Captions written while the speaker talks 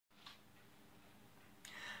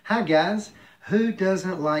Hi guys, who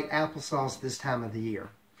doesn't like applesauce this time of the year?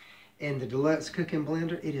 In the Deluxe Cooking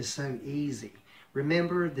Blender, it is so easy.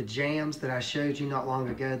 Remember the jams that I showed you not long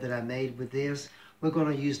ago that I made with this? We're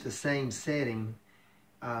going to use the same setting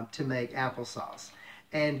to make applesauce.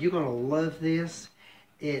 And you're going to love this.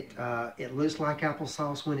 It looks like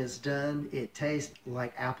applesauce when it's done. It tastes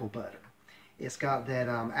like apple butter. It's got that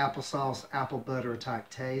applesauce, apple butter type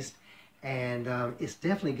taste. And it's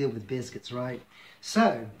definitely good with biscuits, right?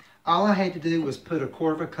 So, all I had to do was put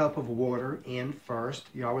 1/4 cup of water in first.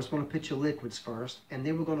 You always want to put your liquids first. And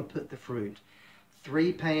then we're going to put the fruit.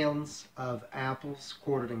 3 pounds of apples,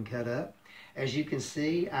 quartered and cut up. As you can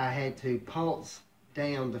see, I had to pulse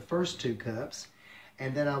down the first 2 cups.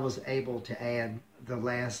 And then I was able to add the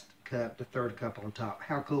last cup, the 3rd cup on top.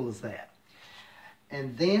 How cool is that?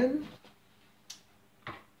 And then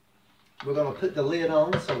we're going to put the lid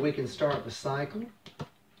on so we can start the cycle.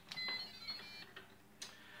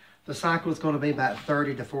 The cycle is going to be about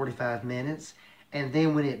 30 to 45 minutes. And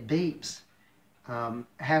then when it beeps,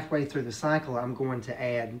 halfway through the cycle, I'm going to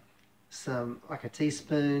add like a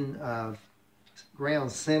teaspoon of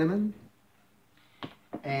ground cinnamon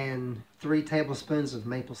and 3 tablespoons of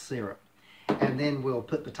maple syrup. And then we'll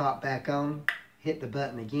put the top back on, hit the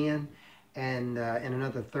button again, and in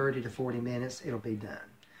another 30 to 40 minutes, it'll be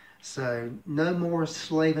done. So no more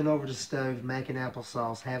slaving over the stove, making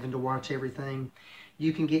applesauce, having to watch everything.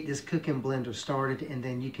 You can get this cooking blender started, and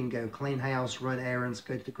then you can go clean house, run errands,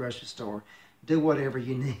 go to the grocery store, do whatever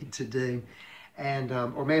you need to do. And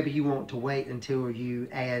or maybe you want to wait until you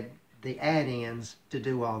add the add-ins to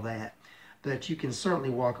do all that. But you can certainly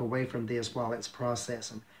walk away from this while it's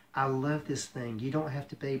processing. I love this thing. You don't have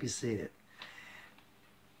to babysit it.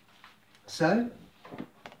 So,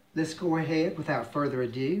 let's go ahead without further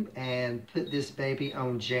ado and put this baby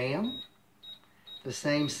on jam. The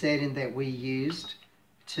same setting that we used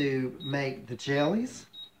to make the jellies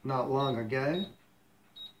not long ago.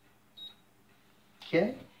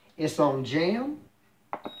 Okay, it's on jam.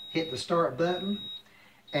 Hit the start button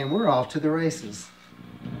and we're off to the races.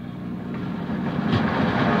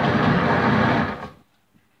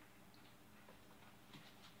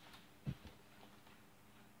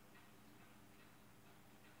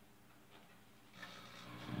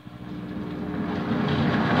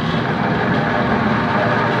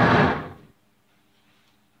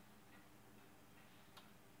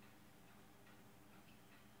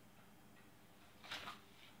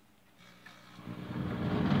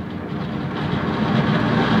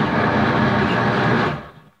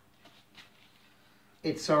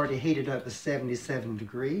 It's already heated up to 77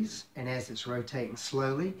 degrees, and as it's rotating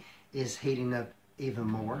slowly, it's heating up even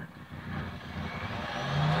more.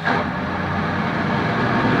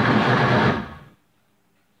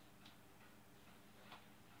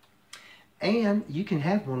 And you can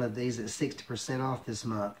have one of these at 60% off this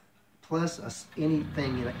month, plus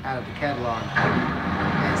anything out of the catalog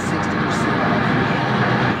at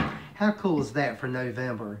 60% off. How cool is that for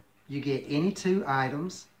November? You get any 2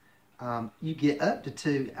 items. You get up to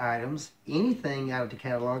 2 items, anything out of the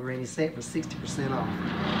catalog or any set for 60% off.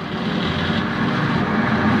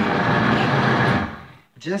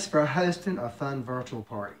 Just for hosting a fun virtual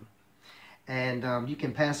party. And you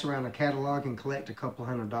can pass around a catalog and collect a couple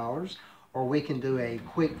 $100, or we can do a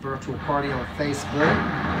quick virtual party on Facebook.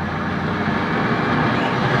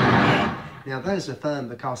 Now those are fun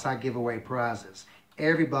because I give away prizes.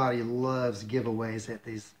 Everybody loves giveaways at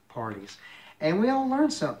these parties. And we all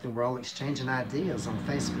learn something. We're all exchanging ideas on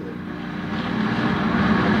Facebook.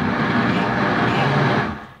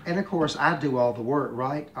 And of course, I do all the work,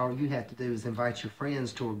 right? All you have to do is invite your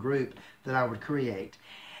friends to a group that I would create.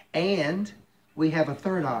 And we have a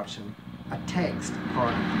 3rd option, a text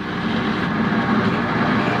party.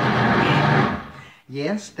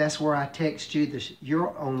 Yes, that's where I text you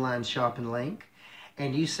your online shopping link.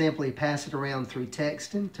 And you simply pass it around through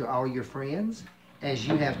texting to all your friends as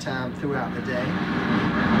you have time throughout the day,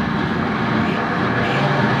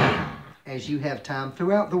 as you have time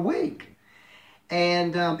throughout the week.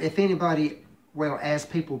 And if anybody, well, as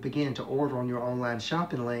people begin to order on your online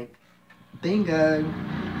shopping link, bingo,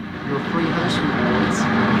 your free host rewards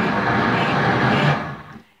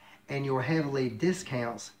and your heavily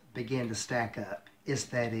discounts begin to stack up. It's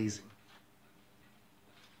that easy.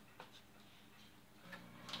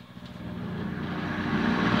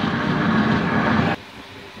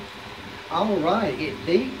 All right, it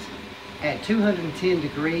beat at 210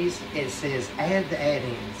 degrees. It says add the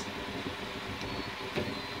add-ins.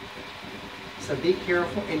 So be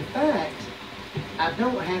careful. In fact, I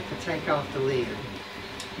don't have to take off the lid.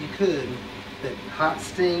 You could, but hot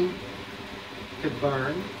steam could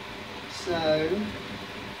burn. So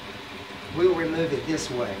we'll remove it this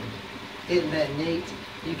way. Isn't that neat?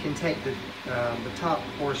 You can take the top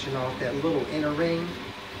portion off, that little inner ring,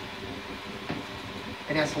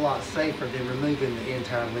 and that's a lot safer than removing the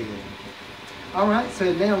entire lid. Alright,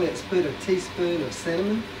 so now let's put a teaspoon of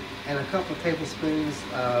cinnamon and a couple of tablespoons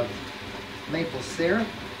of maple syrup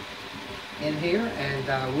in here,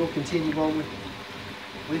 and we'll continue on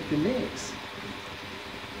with the mix.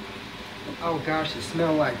 Oh gosh, it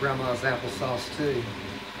smells like Grandma's applesauce too.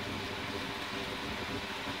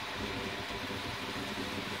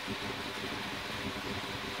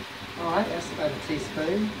 Alright, that's about a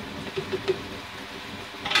teaspoon.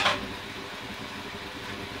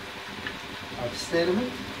 Of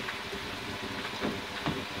cinnamon.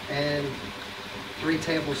 And 3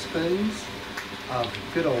 tablespoons of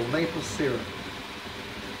good old maple syrup.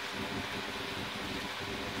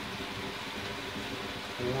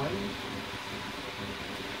 One.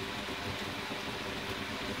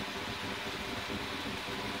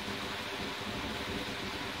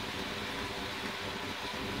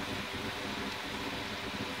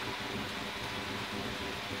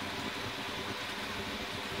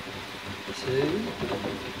 2.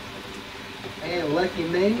 And lucky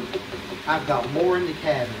me, I've got more in the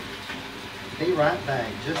cabinet. Be right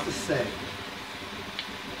back, just a sec.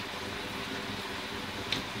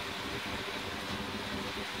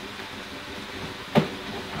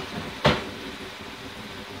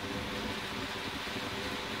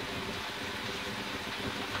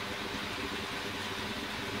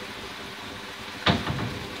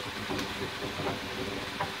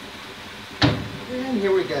 And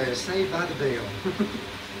here we go, saved by the bell.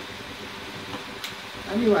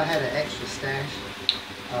 I knew I had an extra stash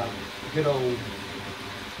of good old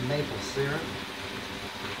maple syrup.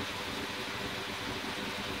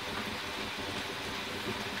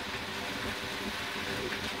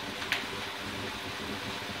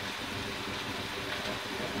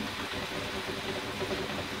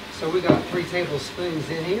 So we got 3 tablespoons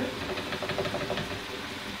in here.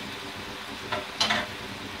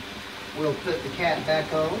 We'll put the cap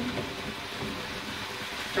back on.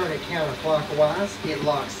 Turn it counterclockwise, it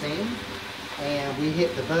locks in, and we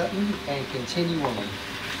hit the button and continue on.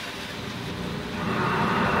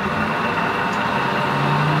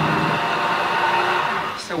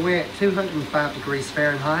 So we're at 205 degrees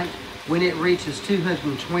Fahrenheit. When it reaches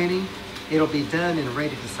 220, it'll be done and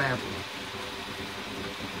ready to sample.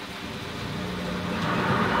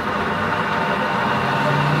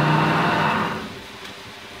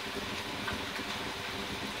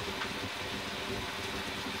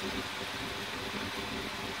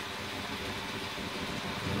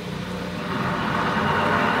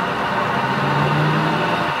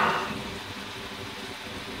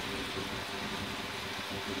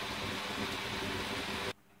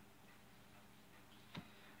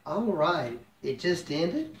 All right, it just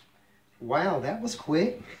ended. Wow, that was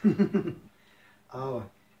quick. Oh,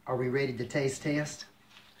 are we ready to taste test?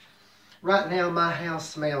 Right now, my house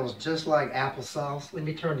smells just like applesauce. Let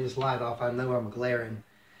me turn this light off. I know I'm glaring.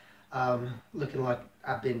 Looking like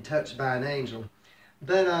I've been touched by an angel.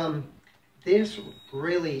 But this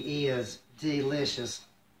really is delicious.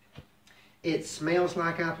 It smells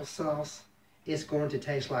like applesauce. It's going to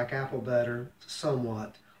taste like apple butter,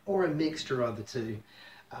 somewhat, or a mixture of the two.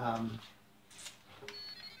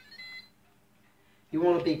 You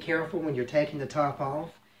want to be careful when you're taking the top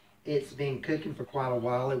off. It's been cooking for quite a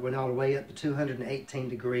while. It went all the way up to 218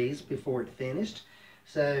 degrees before it finished.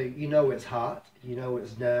 So you know it's hot, you know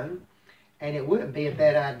it's done. And it wouldn't be a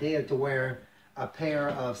bad idea to wear a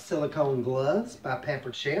pair of silicone gloves by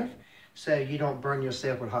Pampered Chef so you don't burn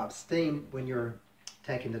yourself with hot steam when you're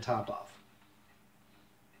taking the top off.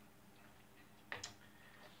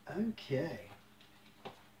 Okay.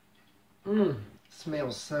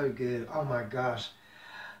 Smells so good. Oh my gosh.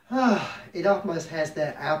 It almost has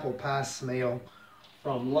that apple pie smell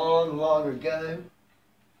from long, long ago.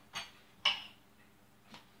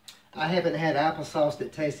 I haven't had applesauce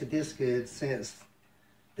that tasted this good since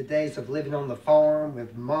the days of living on the farm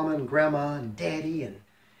with Mama and Grandma and Daddy and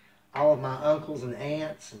all of my uncles and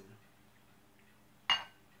aunts.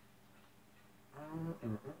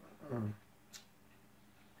 And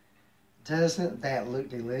doesn't that look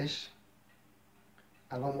delish?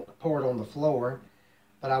 I don't want to pour it on the floor,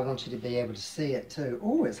 but I want you to be able to see it too.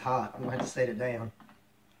 Oh, it's hot. I'm going to have to set it down.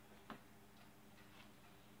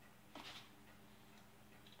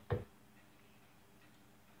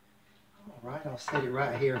 All right, I'll set it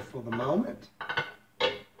right here for the moment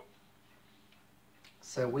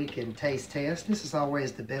so we can taste test. This is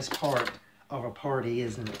always the best part of a party,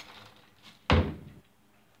 isn't it?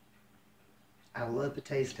 I love the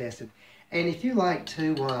taste testing. And if you like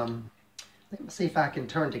to Let me see if I can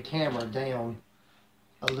turn the camera down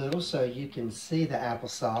a little so you can see the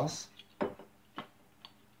applesauce.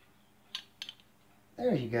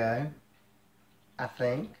 There you go. I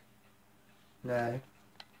think. No.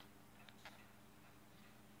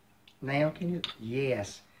 Now can you?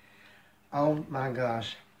 Yes. Oh my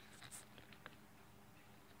gosh.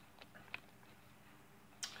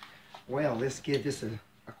 Well, let's give this a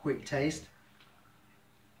quick taste.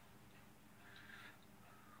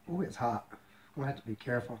 Oh, it's hot. We'll have to be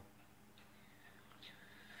careful.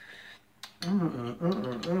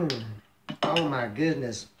 Oh my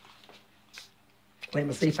goodness. Let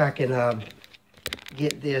me see if I can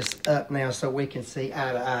get this up now so we can see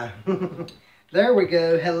eye to eye. There we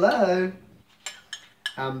go. Hello.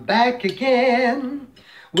 I'm back again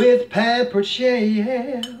with peppered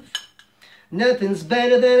chef. Nothing's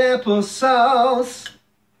better than applesauce.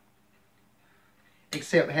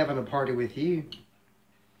 Except having a party with you.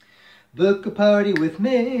 Book a party with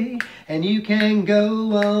me, and you can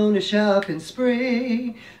go on a shopping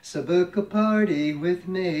spree. So book a party with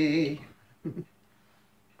me.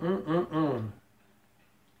 The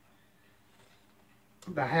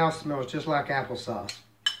house smells just like applesauce.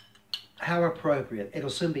 How appropriate. It'll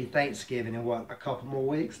soon be Thanksgiving in what, a couple more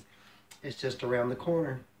weeks? It's just around the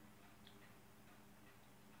corner.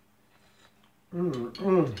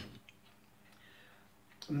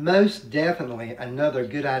 Most definitely another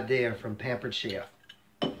good idea from Pampered Chef.